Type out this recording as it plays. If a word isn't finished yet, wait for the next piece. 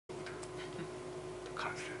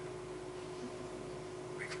concept.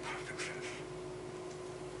 Makes perfect sense.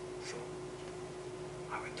 So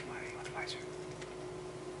I went to my advisor.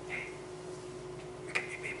 Hey, we can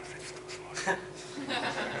be famous at small.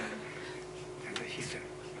 And he said,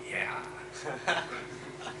 yeah.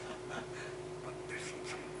 But there's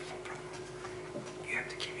some problem. You have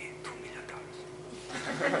to give me $2 million.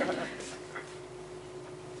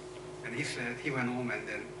 And he said he went home and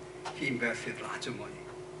then he invested lots of money.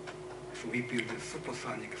 So we built a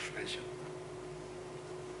supersonic expansion.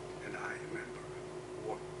 And I remember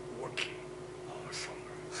working all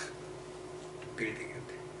summer, building it.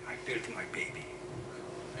 I built my baby.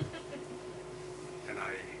 And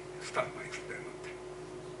I start my experiment.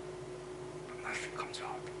 But nothing comes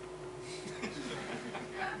out.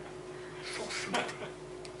 So simple.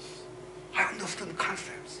 I understood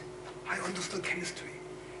concepts. I understood chemistry.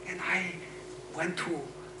 And I went to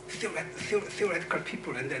theoretical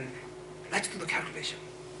people and then let's do the calculation.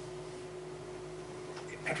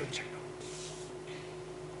 Everyone checked out.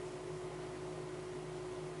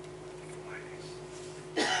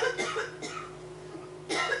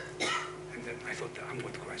 And then I thought that I'm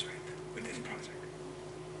going to graduate with this project.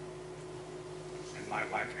 And my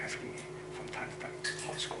wife asked me from time to time,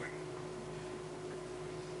 how's it going?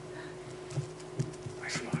 I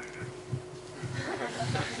smiled.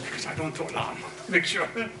 Because I don't throw alarm, make sure.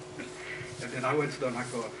 And then I went to the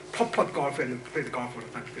putt-putt golf and played golf for the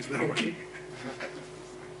time. It's not working.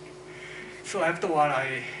 So after a while,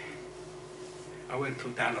 I went to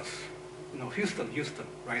Dallas, Houston,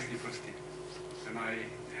 Rice University. And I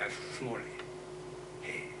asked Smalley,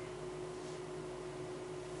 hey,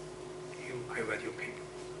 I read your paper.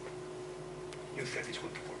 You said it's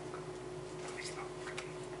going to work. It's not working.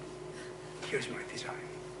 Here's my design.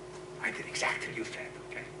 I did exactly you said,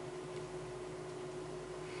 okay?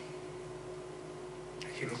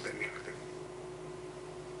 He looked at me like that.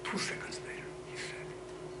 2 seconds later, he said,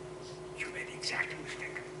 you made the exact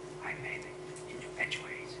mistake I made in your edge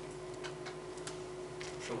ways.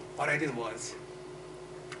 So what I did was,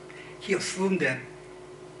 he assumed that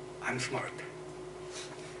I'm smart.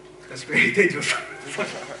 That's very dangerous.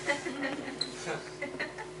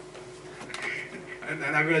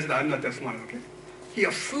 and I realized that I'm not that smart, okay? He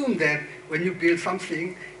assumed that when you build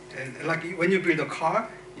something, like when you build a car,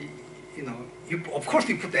 of course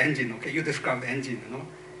you put the engine, okay? You describe the engine,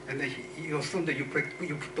 and then he assumed that you put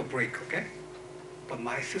the brake, okay? But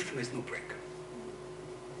my system is no brake.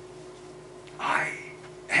 I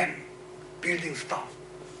am building stuff,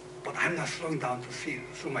 but I'm not slowing down to see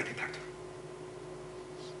through my detector.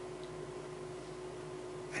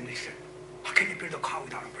 And they said, how can you build a car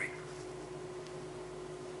without a brake?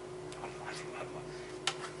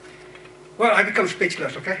 Well, I become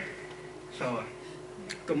speechless, okay? So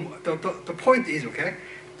the point is, okay,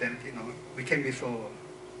 that we can be so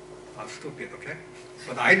stupid, okay?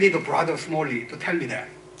 But I need a brother Smalley to tell me that,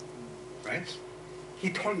 right? He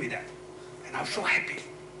told me that, and I'm so happy.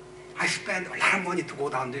 I spent a lot of money to go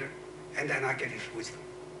down there, and then I get his wisdom.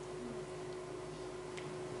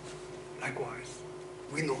 Likewise,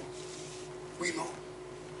 we know,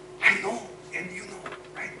 I know, and you know,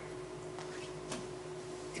 right?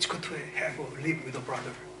 It's good to live with a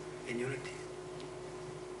brother in unity.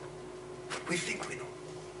 We think we know.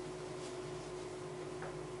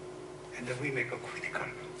 And then we make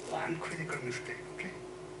one critical mistake, okay?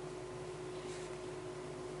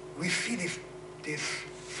 We see this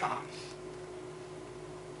psalm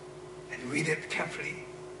and read it carefully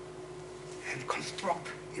and construct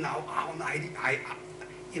in our own idea,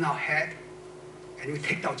 in our head, and we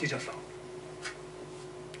take out Jesus out.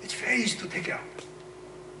 It's very easy to take it out.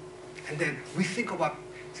 And then we think about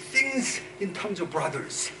things in terms of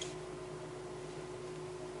brothers.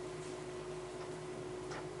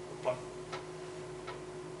 But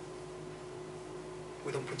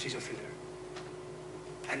we don't put Jesus in there.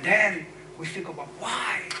 And then we think about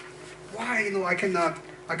why I cannot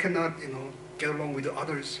get along with the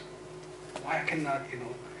others. Why I cannot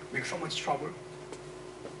make so much trouble.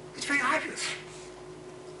 It's very obvious.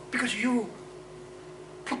 Because you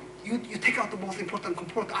take out the most important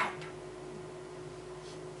component out.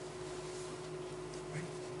 Right?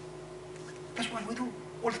 That's what we do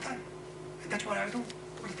all the time. And that's what I do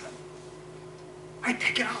all the time. I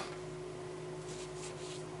take it out.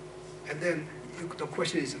 And then the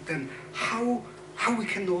question is then how we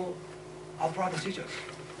can know our brother Jesus?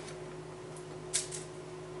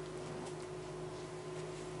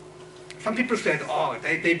 Some people said, oh,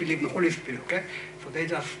 they believe in the Holy Spirit, okay? So they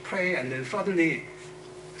just pray and then suddenly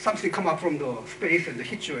something come up from the space and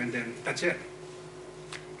hit you and then that's it.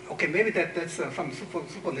 Okay, maybe that's some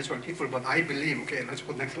supernatural people, but I believe, okay, let's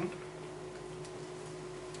put next one.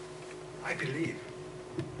 I believe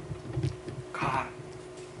God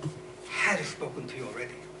has spoken to you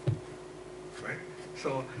already, right?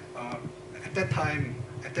 So at that time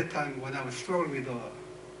when I was struggling with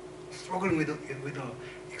the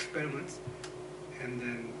experiments, and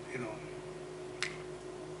then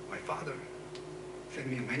my father sent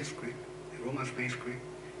me a manuscript, a Romance manuscript,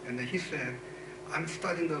 and then he said, I'm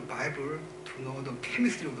studying the Bible to know the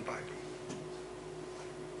chemistry of the Bible.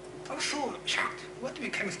 I was so shocked. What do you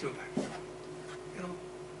mean chemistry of the Bible?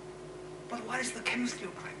 But what is the chemistry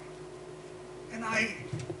of the Bible? And I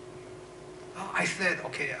said,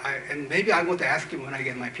 okay, and maybe I'm going to ask him when I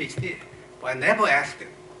get my PhD, but I never asked him.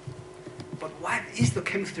 But what is the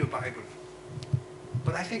chemistry of the Bible?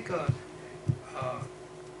 But I think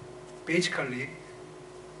basically,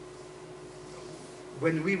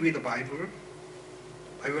 when we read the Bible,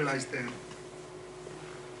 I realized that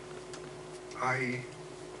I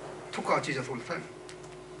took out Jesus all the time,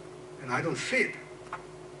 and I don't see it.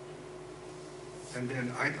 And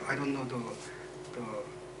then I don't know the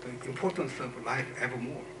importance of life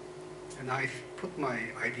evermore. And I put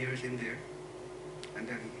my ideas in there, and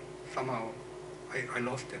then somehow I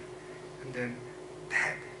lost it. And then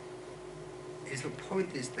that is the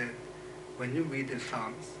point, is that when you read the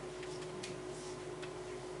Psalms,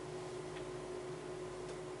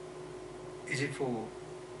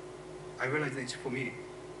 I realize that it's for me,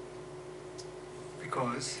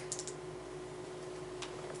 because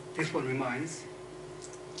this one reminds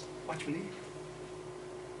what you need.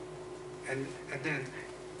 And then,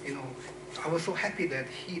 I was so happy that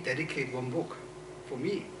he dedicated one book for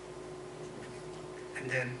me. And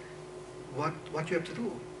then, what you have to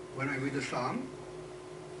do when I read the Psalm,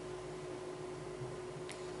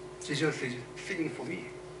 Jesus is singing for me.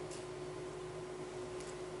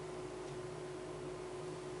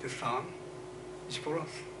 The Psalm is for us.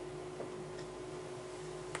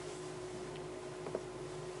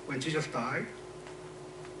 When Jesus died,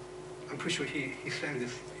 I'm pretty sure he sang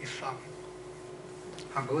his song.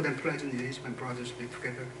 How good and pleasant it is when brothers live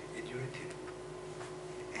together in unity.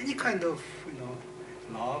 Any kind of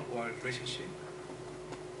love or relationship,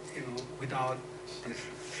 without this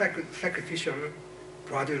sacrificial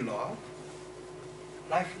brotherly love,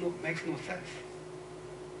 life makes no sense.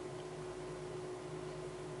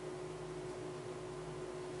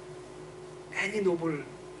 Any noble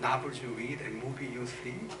novels you read and movie you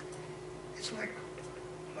see, it's like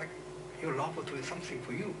your lover doing something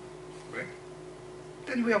for you, right?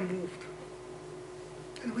 Then we are moved.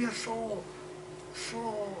 And we are so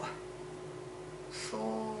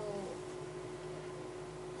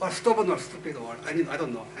or stubborn or stupid, or I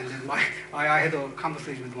don't know. And then I had a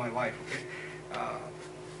conversation with my wife, okay?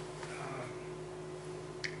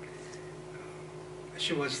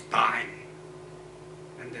 She was dying.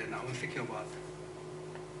 And then I was thinking about,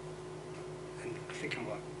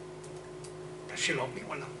 does she love me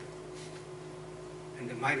or not? And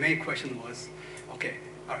then my main question was, okay,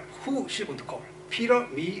 all right, who is she going to call? Peter,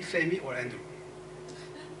 me, Sammy, or Andrew?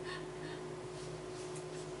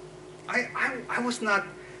 I was not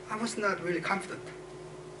really confident.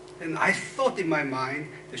 And I thought in my mind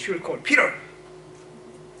that she would call Peter.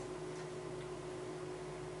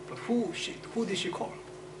 But who did she call?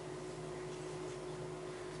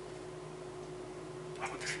 I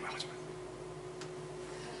want to see my husband.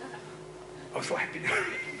 I was so happy.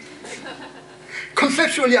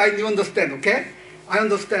 Conceptually, I understand, okay? I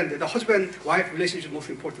understand that the husband-wife relationship is the most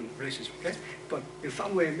important relationship, okay? But in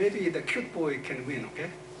some way, maybe the cute boy can win,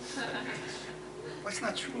 okay? But it's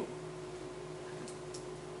not true.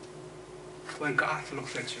 When God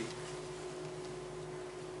looks at you,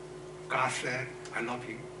 God said, I love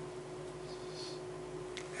you.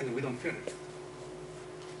 And we don't feel it.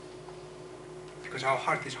 Because our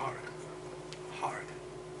heart is hard.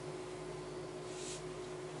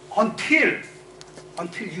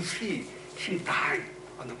 Until you see him dying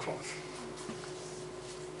on the cross,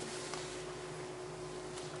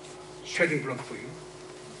 shedding blood for you.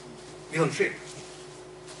 You don't see it.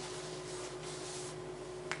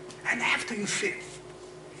 And after you see it,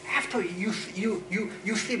 after you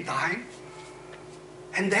see him dying,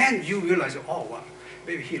 and then you realize, oh wow,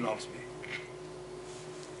 maybe he loves me.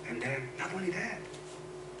 And then not only that,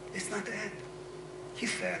 it's not the end. He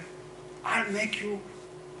said, I'll make you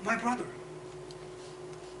my brother.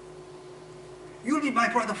 You'll be my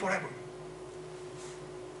brother forever.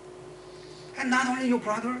 And not only your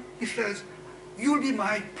brother, he says, you'll be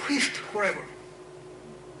my priest forever.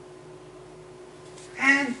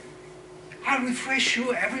 And I'll refresh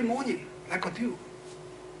you every morning like a dew.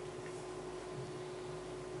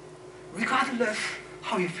 Regardless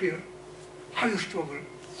how you feel, how you struggle,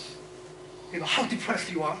 how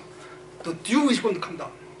depressed you are, the dew is going to come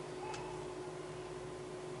down.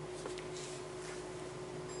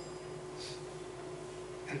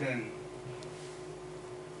 And then,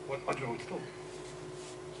 what do you want to do?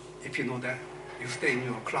 If you know that, you stay in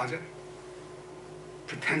your closet,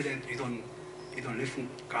 pretend that you don't listen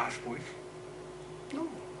to God's voice. No.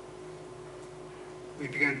 We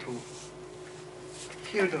began to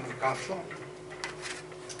hear the God's song.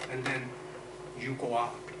 And then you go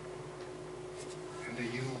out. And then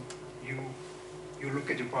you look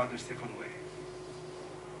at your brothers different way.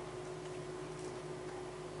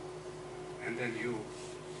 And then you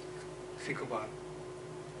think about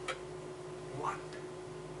what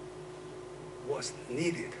was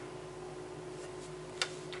needed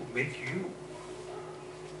to make you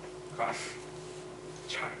God's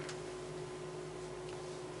child.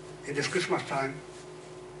 In this Christmas time,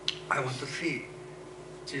 I want to see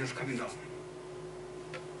Jesus coming down.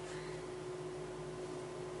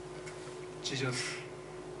 Jesus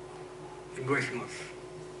embracing us.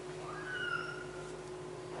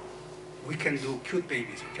 We can do cute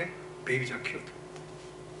babies, okay? Babies are cute.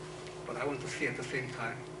 But I want to see at the same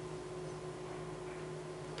time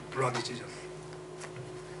the bloody Jesus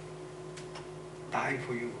dying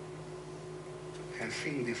for you and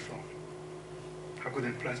singing this song. How good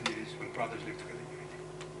and pleasant it is when brothers live together in unity.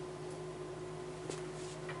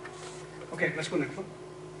 Okay, let's go next one.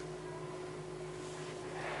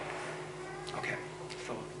 Okay,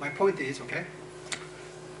 so my point is, okay,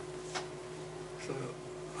 so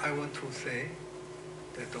I want to say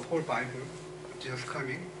that the whole Bible, Jesus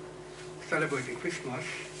coming, celebrating Christmas,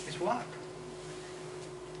 is what?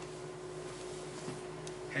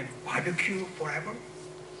 Have barbecue forever?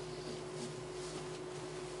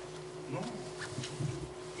 No.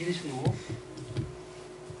 It is no.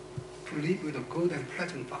 To live with a good and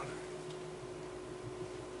pleasant Father.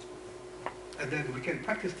 And then we can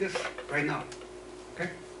practice this right now. Okay?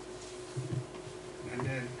 And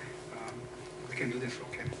then we can do this,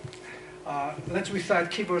 okay? Let's recite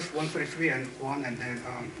key verse 133 and 1 and then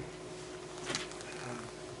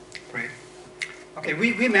pray. Okay,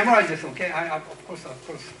 we memorize this, okay?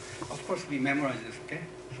 Of course we memorize this, okay?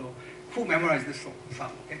 So who memorized this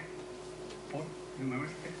psalm, okay? Paul, you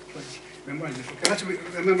memorize, okay? Let's memorize this, okay?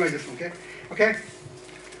 Let's memorize this, okay? Okay?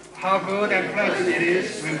 How good and pleasant it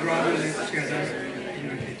is when brothers live together in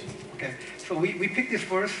unity. Okay, so we picked this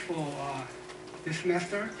verse for this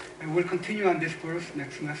semester, and we'll continue on this verse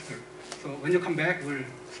next semester. So when you come back, we'll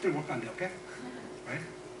still work on it, okay? Right?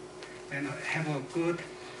 And have a good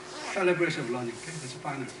celebration of learning, okay? That's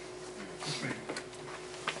final. Let's pray.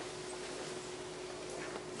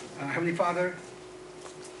 Heavenly Father,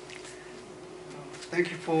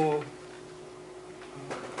 thank you for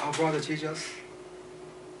our brother Jesus.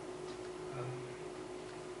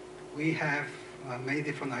 We have many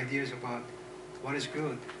different ideas about what is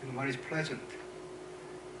good and what is pleasant.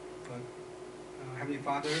 But Heavenly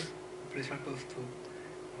Father, please help us to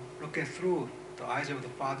look at through the eyes of the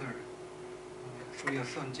Father through your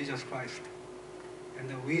Son, Jesus Christ.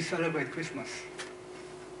 And we celebrate Christmas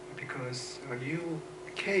because you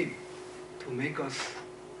came to make us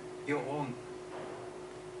your own.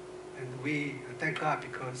 And we thank God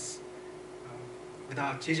because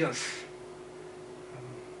without Jesus,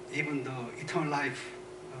 even the eternal life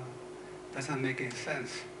doesn't make any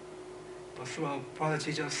sense. But through our brother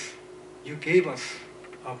Jesus, you gave us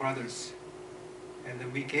our brothers,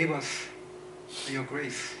 and we gave us your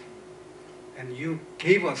grace, and you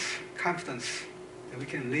gave us confidence that we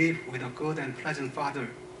can live with a good and pleasant Father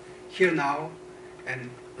here now and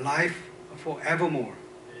life forevermore.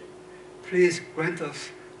 Please grant us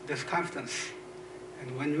this confidence,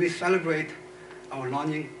 and when we celebrate our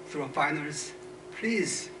learning through our finals,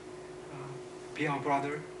 please be our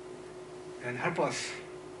brother and help us,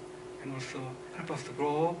 and also help us to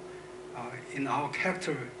grow in our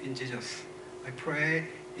character in Jesus. I pray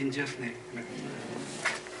in Jesus' name. Amen.